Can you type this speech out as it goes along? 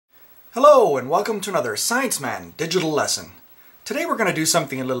Hello and welcome to another ScienceMan digital lesson. Today we're going to do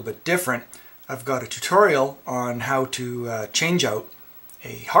something a little bit different. I've got a tutorial on how to change out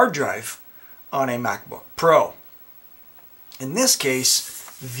a hard drive on a MacBook Pro. In this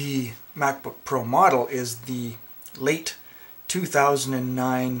case, the MacBook Pro model is the late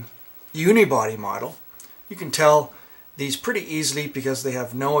 2009 Unibody model. You can tell these pretty easily because they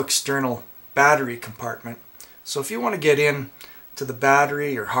have no external battery compartment. So if you want to get in to the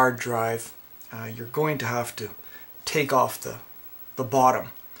battery or hard drive, you're going to have to take off the bottom.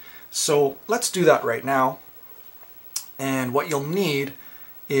 So let's do that right now. And what you'll need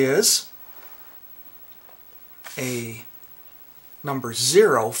is a number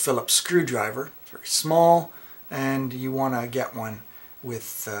 0 Phillips screwdriver. It's very small, and you want to get one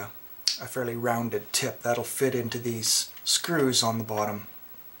with a fairly rounded tip. That'll fit into these screws on the bottom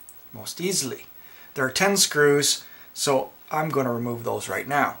most easily. There are 10 screws, so I'm going to remove those right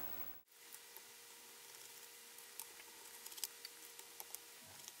now.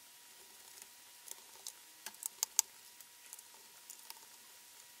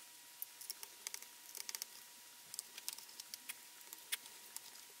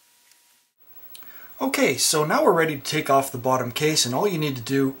 Okay, so now we're ready to take off the bottom case, and all you need to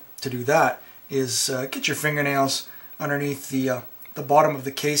do that is get your fingernails underneath the bottom of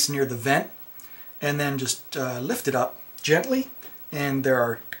the case near the vent, and then just lift it up gently, and there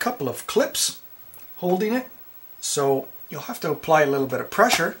are a couple of clips holding it, so you'll have to apply a little bit of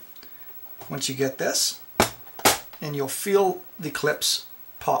pressure once you get this, and you'll feel the clips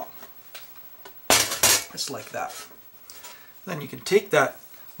pop. Just like that. Then you can take that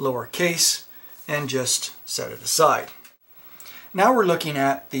lower case and just set it aside. Now we're looking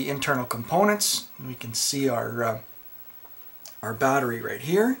at the internal components. We can see our battery right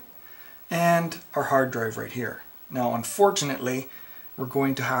here and our hard drive right here. Now unfortunately we're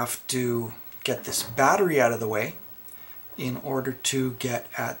going to have to get this battery out of the way in order to get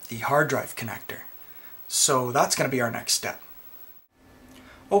at the hard drive connector. So that's going to be our next step.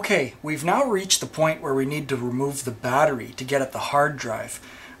 Okay, we've now reached the point where we need to remove the battery to get at the hard drive,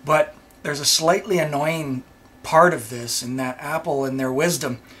 but there's a slightly annoying part of this in that Apple, in their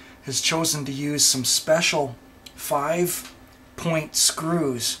wisdom, has chosen to use some special 5-point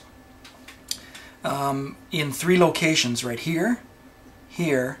screws in 3 locations, right here,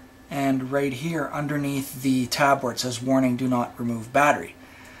 here, and right here underneath the tab where it says warning, do not remove battery.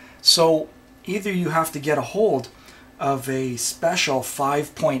 So either you have to get a hold of a special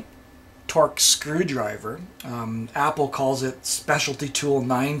 5-point Torx screwdriver, Apple calls it Specialty Tool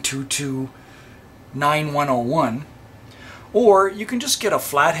 9229101, or you can just get a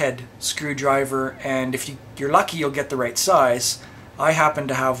flathead screwdriver, and if you're lucky you'll get the right size. I happen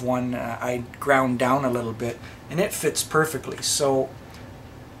to have one I ground down a little bit, and it fits perfectly. So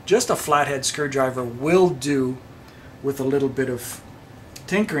just a flathead screwdriver will do with a little bit of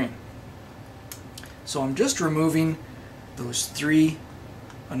tinkering. So I'm just removing those 3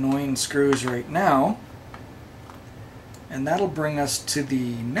 annoying screws right now, and that'll bring us to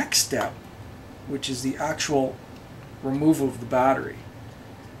the next step, which is the actual removal of the battery.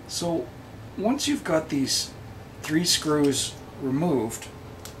 So once you've got these 3 screws removed,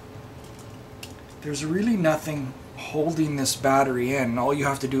 there's really nothing holding this battery in. All you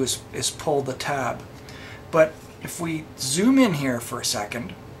have to do is pull the tab. But if we zoom in here for a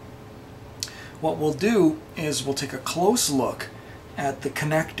second, what we'll do is we'll take a close look at the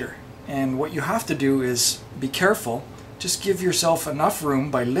connector, and what you have to do is be careful. Just give yourself enough room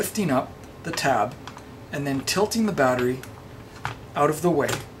by lifting up the tab and then tilting the battery out of the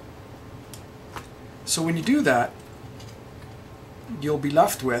way. So when you do that, you'll be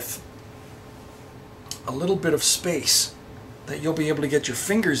left with a little bit of space that you'll be able to get your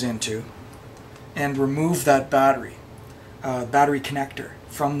fingers into and remove that battery connector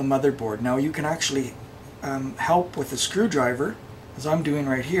from the motherboard. Now you can actually help with a screwdriver, as I'm doing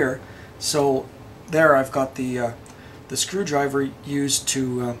right here. So there I've got the screwdriver used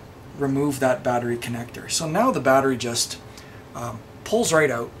to remove that battery connector. So now the battery just pulls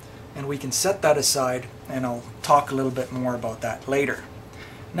right out, and we can set that aside, and I'll talk a little bit more about that later.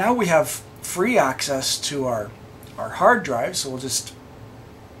 Now we have free access to our hard drive, so we'll just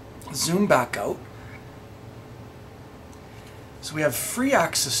zoom back out. So we have free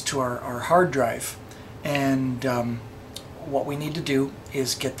access to our hard drive, and what we need to do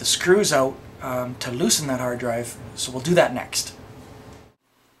is get the screws out to loosen that hard drive, so we'll do that next.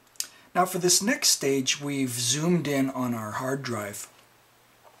 Now for this next stage, we've zoomed in on our hard drive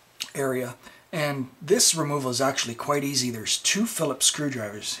area, and this removal is actually quite easy. There's 2 Phillips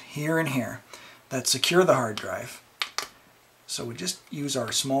screwdrivers here and here that secure the hard drive. So we just use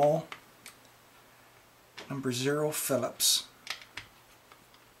our small number 0 Phillips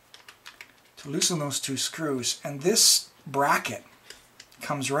to loosen those 2 screws, and this bracket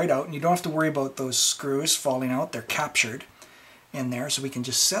comes right out, and you don't have to worry about those screws falling out. They're captured in there, so we can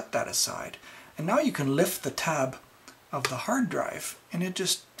just set that aside. And now you can lift the tab of the hard drive and it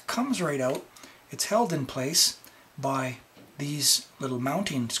just comes right out. It's held in place by these little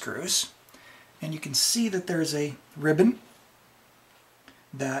mounting screws, and you can see that there's a ribbon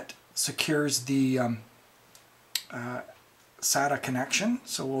that secures the SATA connection.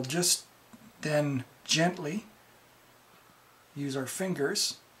 So we'll just then gently use our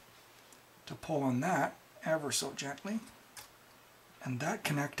fingers to pull on that ever so gently, and that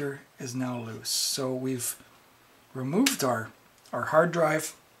connector is now loose. So we've removed our hard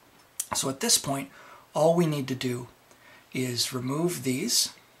drive. So at this point, all we need to do is remove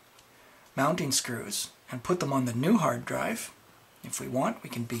these mounting screws and put them on the new hard drive. If we want, we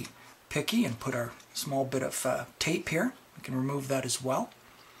can be picky and put our small bit of tape here. We can remove that as well,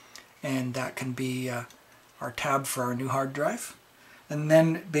 and that can be our tab for our new hard drive. And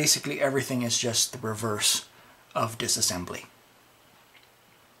then basically everything is just the reverse of disassembly.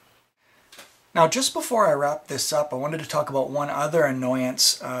 Now, just before I wrap this up, I wanted to talk about one other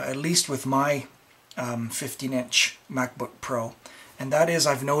annoyance, at least with my 15-inch MacBook Pro, and that is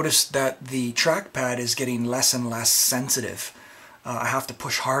I've noticed that the trackpad is getting less and less sensitive. I have to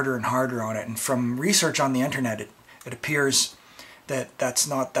push harder and harder on it, and from research on the internet, it appears that that's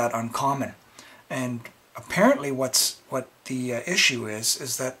not that uncommon. And apparently what the issue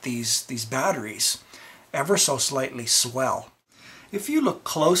is that these batteries ever so slightly swell. If you look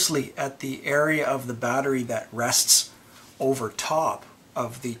closely at the area of the battery that rests over top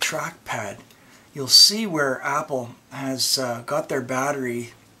of the trackpad, you'll see where Apple has got their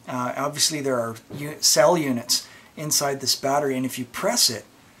battery. Obviously there are cell units inside this battery, and if you press it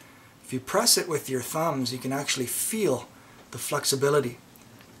with your thumbs, you can actually feel the flexibility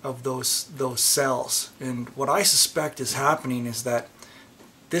of those cells. And what I suspect is happening is that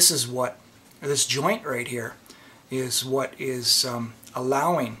this joint right here is what is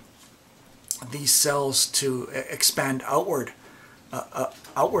allowing these cells to expand outward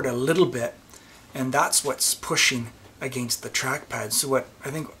a little bit, and that's what's pushing against the trackpad. So what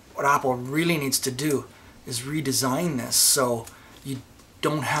Apple really needs to do is redesign this so you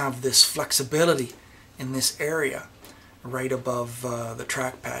don't have this flexibility in this area right above the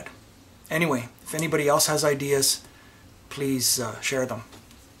trackpad. Anyway, if anybody else has ideas, please share them.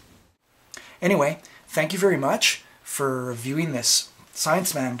 Anyway, thank you very much for viewing this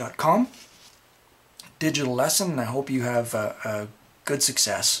ScienceMan.com digital lesson. I hope you have a good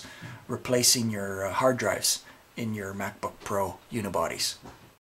success replacing your hard drives in your MacBook Pro unibodies.